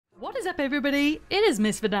is up, everybody? It is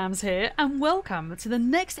Miss Vadams here, and welcome to the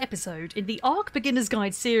next episode in the ARK Beginner's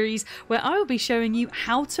Guide series, where I will be showing you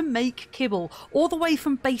how to make kibble, all the way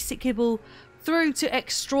from basic kibble through to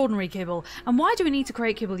extraordinary kibble. And why do we need to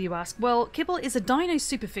create kibble, you ask? Well, kibble is a dino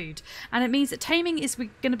superfood, and it means that taming is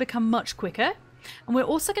going to become much quicker. And we're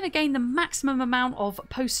also going to gain the maximum amount of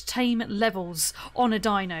post-tame levels on a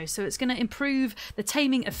dino, so it's going to improve the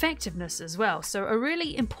taming effectiveness as well. So a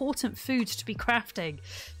really important food to be crafting.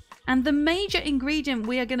 And the major ingredient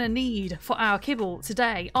we are going to need for our kibble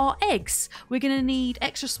today are eggs. We're going to need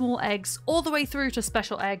extra small eggs all the way through to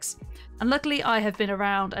special eggs. And luckily I have been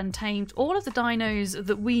around and tamed all of the dinos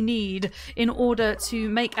that we need in order to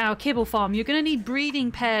make our kibble farm. You're going to need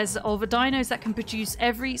breeding pairs of dinos that can produce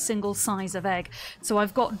every single size of egg. So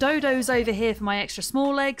I've got dodos over here for my extra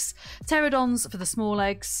small eggs, pterodons for the small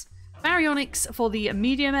eggs, baryonyx for the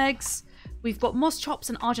medium eggs. We've got moschops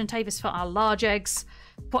and argentavis for our large eggs.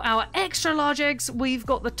 For our extra large eggs, we've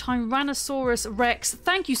got the Tyrannosaurus Rex.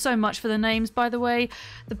 Thank you so much for the names, by the way.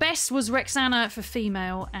 The best was Rexana for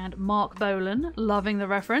female and Mark Bolan, loving the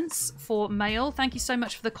reference, for male. Thank you so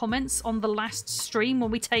much for the comments on the last stream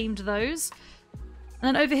when we tamed those.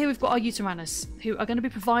 And then over here we've got our Uteranus, who are going to be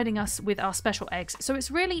providing us with our special eggs. So it's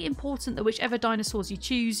really important that whichever dinosaurs you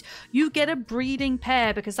choose, you get a breeding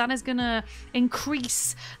pair, because that is going to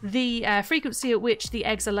increase the frequency at which the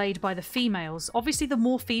eggs are laid by the females. Obviously, the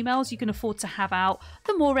more females you can afford to have out,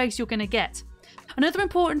 the more eggs you're going to get. Another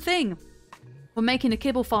important thing for making a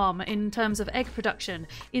kibble farm in terms of egg production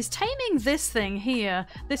is taming this thing here.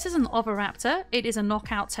 This is an oviraptor. It is a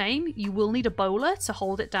knockout tame. You will need a bowler to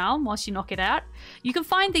hold it down whilst you knock it out. You can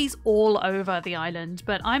find these all over the island,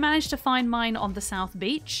 but I managed to find mine on the South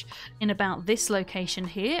Beach in about this location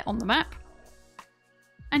here on the map.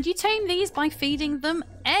 And you tame these by feeding them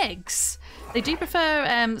eggs. They do prefer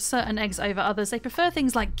certain eggs over others. They prefer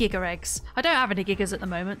things like giga eggs. I don't have any gigas at the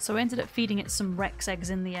moment, so I ended up feeding it some Rex eggs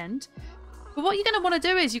in the end. But what you're going to want to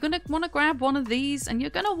do is you're going to want to grab one of these and you're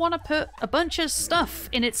going to want to put a bunch of stuff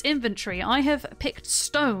in its inventory. I have picked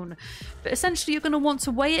stone, but essentially you're going to want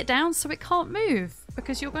to weigh it down so it can't move,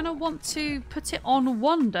 because you're going to want to put it on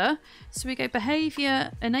wander. So we go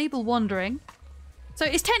behavior, enable wandering. So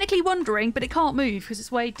it's technically wandering, but it can't move because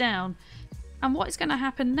it's weighed down. And what is going to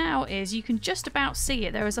happen now is you can just about see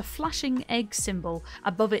it. There is a flashing egg symbol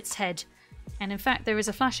above its head. And in fact, there is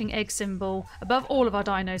a flashing egg symbol above all of our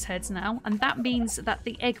dinos' heads now, and that means that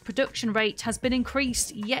the egg production rate has been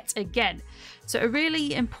increased yet again. So a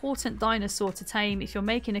really important dinosaur to tame if you're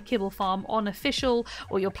making a kibble farm on official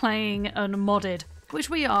or you're playing unmodded, which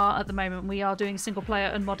we are at the moment. We are doing single player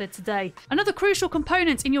unmodded today. Another crucial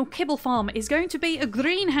component in your kibble farm is going to be a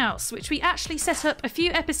greenhouse, which we actually set up a few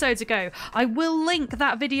episodes ago. I will link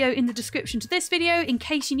that video in the description to this video in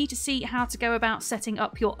case you need to see how to go about setting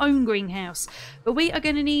up your own greenhouse. But we are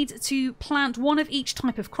going to need to plant one of each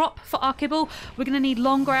type of crop for our kibble. We're going to need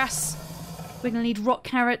long grass, we're going to need rock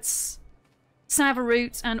carrots,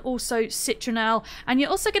 Savooroot, and also citronelle. And you're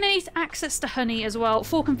also going to need access to honey as well.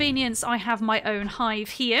 For convenience, I have my own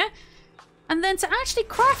hive here. And then to actually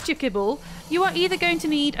craft your kibble, you are either going to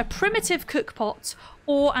need a primitive cook pot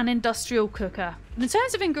or an industrial cooker. And in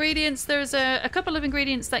terms of ingredients, there's a couple of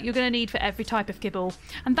ingredients that you're going to need for every type of kibble,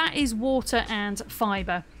 and that is water and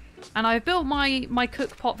fibre. And I've built my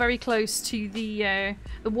cook pot very close to the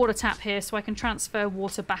water tap here, so I can transfer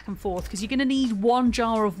water back and forth, because you're going to need 1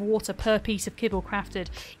 jar of water per piece of kibble crafted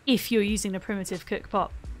if you're using the primitive cook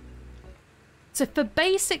pot. So for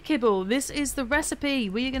basic kibble, this is the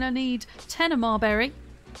recipe. We are going to need 10 marberry.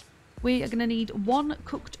 We are going to need 1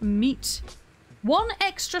 cooked meat, 1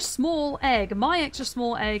 extra small egg. My extra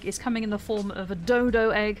small egg is coming in the form of a dodo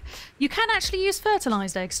egg. You can actually use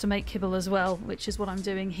fertilized eggs to make kibble as well, which is what I'm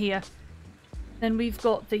doing here. Then we've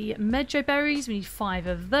got the medjo berries. We need 5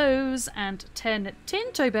 of those and 10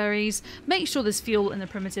 tinto berries. Make sure there's fuel in the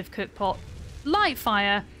primitive cook pot. Light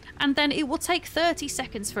fire, and then it will take 30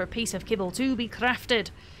 seconds for a piece of kibble to be crafted.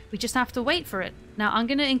 We just have to wait for it. Now I'm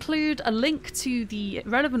going to include a link to the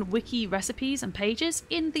relevant wiki recipes and pages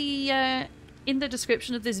in the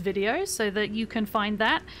description of this video, so that you can find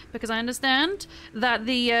that, because I understand that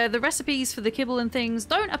the recipes for the kibble and things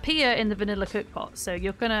don't appear in the vanilla cookpot, so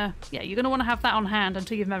you're gonna want to have that on hand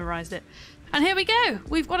until you've memorized it. And here we go,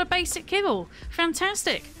 we've got a basic kibble.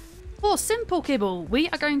 Fantastic. For simple kibble, we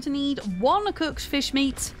are going to need 1 cooked fish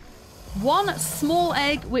meat, 1 small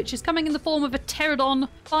egg, which is coming in the form of a pterodon,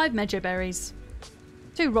 5 medjo berries,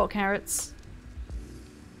 2 rock carrots,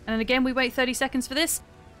 and then again we wait 30 seconds for this.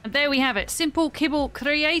 And there we have it. Simple kibble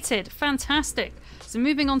created. Fantastic. So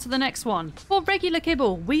moving on to the next one. For regular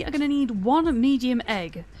kibble, we are going to need 1 medium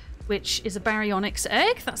egg, which is a baryonyx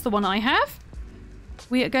egg. That's the one I have.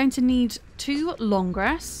 We are going to need 2 long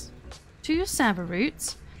grass, 2 sava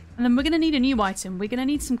roots, and then we're going to need a new item. We're going to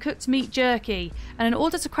need some cooked meat jerky. And in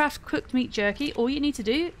order to craft cooked meat jerky, all you need to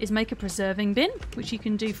do is make a preserving bin, which you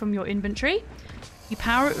can do from your inventory. You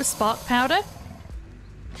power it with spark powder.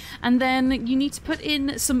 And then you need to put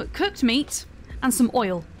in some cooked meat and some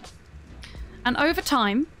oil. And over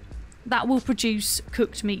time, that will produce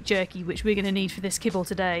cooked meat jerky, which we're going to need for this kibble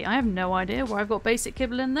today. I have no idea why I've got basic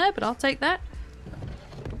kibble in there, but I'll take that.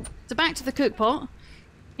 So back to the cook pot.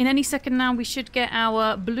 In any second now, we should get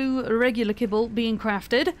our blue regular kibble being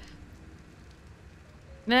crafted.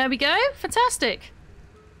 There we go. Fantastic.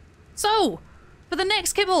 So, for the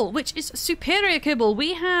next kibble, which is superior kibble,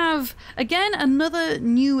 we have, again, another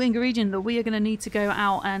new ingredient that we are going to need to go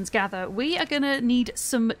out and gather. We are going to need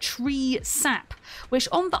some tree sap, which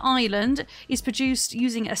on the island is produced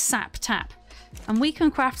using a sap tap. And we can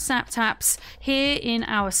craft sap taps here in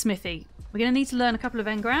our smithy. We're going to need to learn a couple of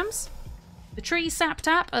engrams. The tree sap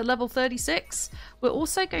tap at level 36. We're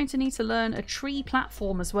also going to need to learn a tree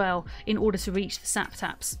platform as well in order to reach the sap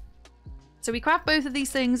taps. So we craft both of these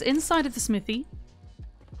things inside of the smithy.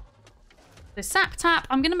 The sap tap,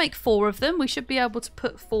 I'm going to make 4 of them. We should be able to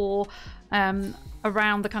put 4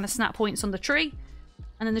 around the kind of snap points on the tree.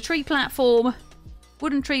 And then the tree platform,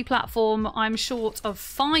 wooden tree platform, I'm short of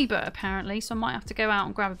fibre apparently, so I might have to go out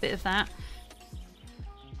and grab a bit of that.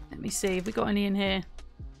 Let me see, have we got any in here?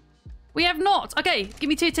 We have not! Okay, give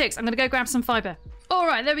me 2 ticks. I'm going to go grab some fibre.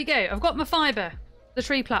 Alright, there we go. I've got my fibre. The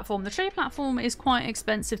tree platform. The tree platform is quite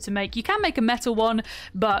expensive to make. You can make a metal one,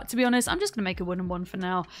 but to be honest, I'm just going to make a wooden one for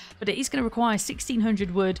now. But it is going to require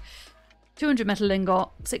 1600 wood, 200 metal ingot,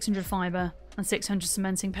 600 fibre, and 600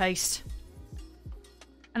 cementing paste.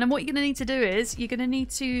 And then what you're going to need to do is you're going to need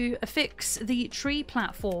to affix the tree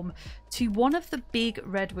platform to one of the big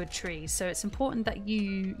redwood trees. So it's important that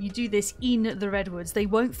you do this in the redwoods. They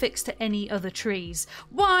won't fix to any other trees.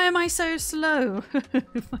 Why am I so slow?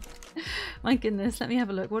 My goodness, let me have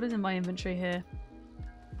a look. What is in my inventory here?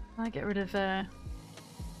 Can I get rid of a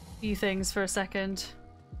few things for a second?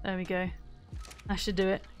 There we go. That should do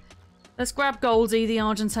it. Let's grab Goldie, the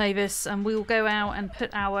Argentavis, and we'll go out and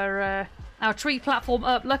put our tree platform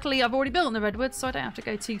up. Luckily, I've already built in the redwoods, so I don't have to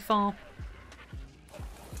go too far.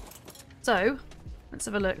 So, let's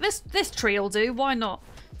have a look. This tree will do. Why not?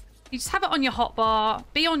 You just have it on your hotbar,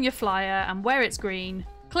 be on your flyer, and where it's green,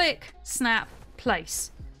 click, snap,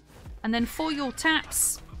 place. And then for your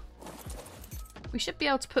taps, we should be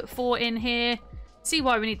able to put 4 in here. See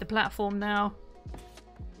why we need the platform now.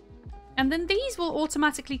 And then these will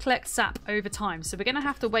automatically collect sap over time, so we're going to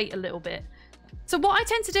have to wait a little bit. So what I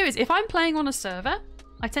tend to do is, if I'm playing on a server,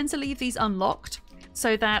 I tend to leave these unlocked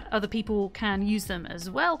so that other people can use them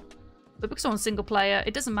as well. But because I'm on single player,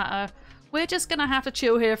 it doesn't matter. We're just going to have to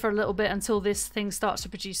chill here for a little bit until this thing starts to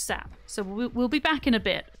produce sap. So we'll be back in a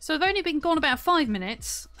bit. So I've only been gone about 5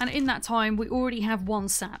 minutes, and in that time we already have 1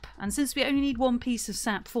 sap. And since we only need 1 piece of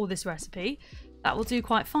sap for this recipe, that will do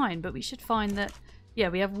quite fine. But we should find that, yeah,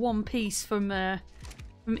 we have 1 piece from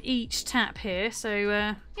each tap here.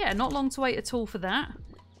 So yeah, not long to wait at all for that.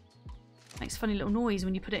 Makes a funny little noise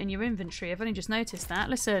when you put it in your inventory. I've only just noticed that.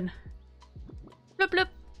 Listen. Bloop bloop.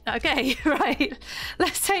 Okay, right.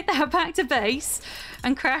 Let's take that back to base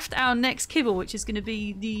and craft our next kibble, which is going to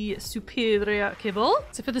be the superior kibble.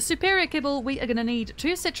 So for the superior kibble, we are going to need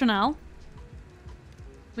 2 citronelle.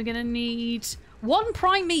 We're going to need 1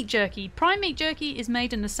 prime meat jerky. Prime meat jerky is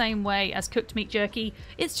made in the same way as cooked meat jerky.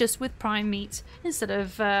 It's just with prime meat instead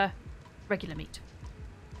of regular meat.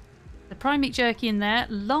 The prime meat jerky in there.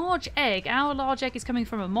 Large egg. Our large egg is coming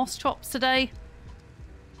from a moss chops today.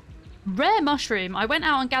 Rare mushroom. I went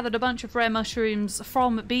out and gathered a bunch of rare mushrooms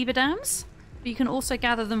from beaver dams. But you can also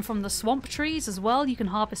gather them from the swamp trees as well. You can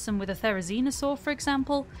harvest them with a therizinosaur, for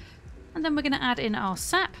example. And then we're going to add in our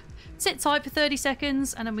sap. Sit tight for 30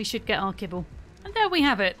 seconds and then we should get our kibble. And there we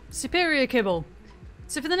have it. Superior kibble.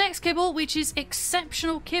 So for the next kibble, which is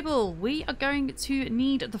exceptional kibble, we are going to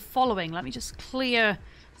need the following. Let me just clear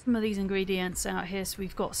some of these ingredients out here so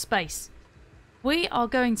we've got space. We are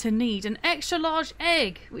going to need an extra large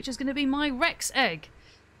egg, which is going to be my Rex egg.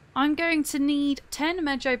 I'm going to need 10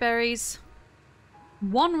 medjoy berries,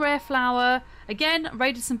 1 rare flower. Again,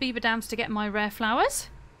 raided some beaver dams to get my rare flowers.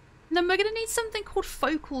 And then we're going to need something called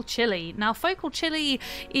focal chili. Now, focal chili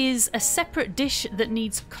is a separate dish that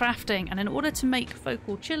needs crafting. And in order to make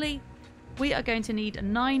focal chili, we are going to need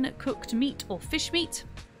 9 cooked meat or fish meat.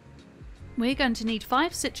 We're going to need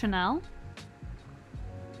 5 citronelle,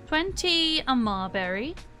 20 amar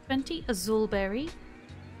berry, 20 azul berry,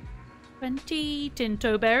 20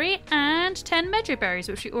 Tinto Berry and 10 Medjoy Berries,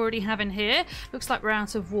 which we already have in here. Looks like we're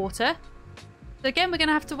out of water. So again, we're going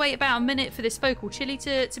to have to wait about a minute for this vocal chili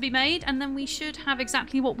to be made, and then we should have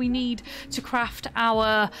exactly what we need to craft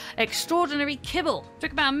our extraordinary kibble.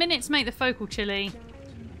 Took about a minute to make the vocal chili,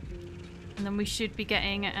 and then we should be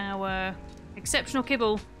getting our exceptional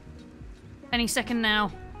kibble any second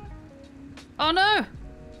now. Oh no!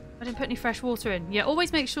 I didn't put any fresh water in. Yeah,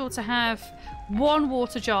 always make sure to have one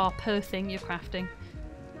water jar per thing you're crafting.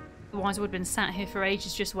 Otherwise I would have been sat here for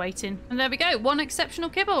ages just waiting. And there we go, one exceptional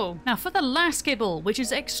kibble. Now for the last kibble, which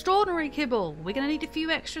is extraordinary kibble, we're going to need a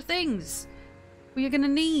few extra things. We are going to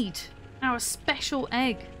need our special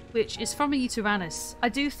egg, which is from a Uteranus. I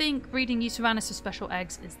do think breeding Uteranus with special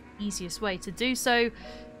eggs is the easiest way to do so.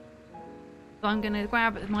 So I'm going to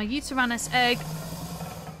grab my Uteranus egg.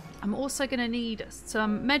 I'm also going to need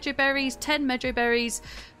some Medjoy Berries, 10 Medjoy Berries.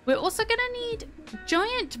 We're also going to need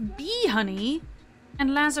giant bee honey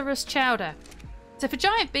and Lazarus chowder. So for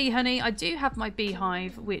giant bee honey, I do have my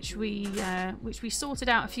beehive, which we sorted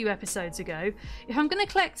out a few episodes ago. If I'm going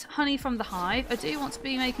to collect honey from the hive, I do want to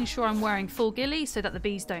be making sure I'm wearing full ghillie so that the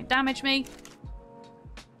bees don't damage me.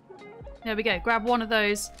 There we go, grab one of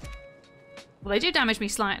those. Well, they do damage me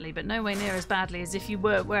slightly, but nowhere near as badly as if you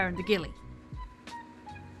were wearing the ghillie.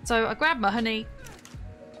 So I grab my honey,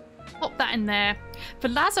 pop that in there. For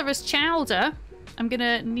Lazarus chowder, I'm going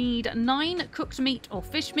to need 9 cooked meat or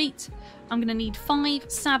fish meat. I'm going to need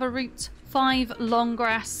 5 sava root, 5 long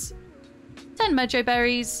grass, 10 Medjoy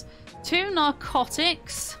berries, 2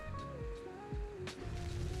 narcotics.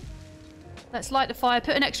 Let's light the fire,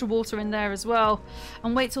 put an extra water in there as well,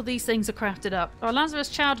 and wait till these things are crafted up. Our Lazarus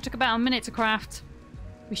chowder took about a minute to craft.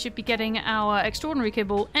 We should be getting our extraordinary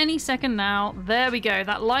kibble any second now. There we go,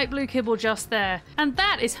 that light blue kibble just there. And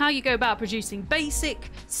that is how you go about producing basic,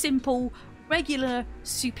 simple, regular,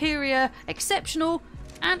 superior, exceptional,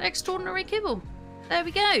 and extraordinary kibble. There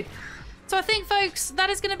we go. So I think, folks, that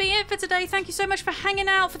is going to be it for today. Thank you so much for hanging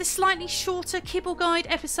out for this slightly shorter kibble guide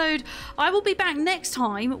episode. I will be back next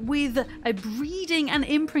time with a breeding and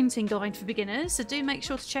imprinting guide for beginners, so do make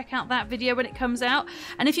sure to check out that video when it comes out.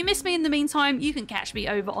 And if you miss me in the meantime, you can catch me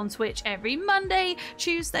over on Twitch every Monday,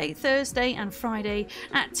 Tuesday, Thursday, and Friday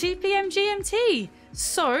at 2 PM GMT.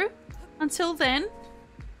 So, until then,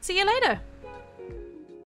 see you later.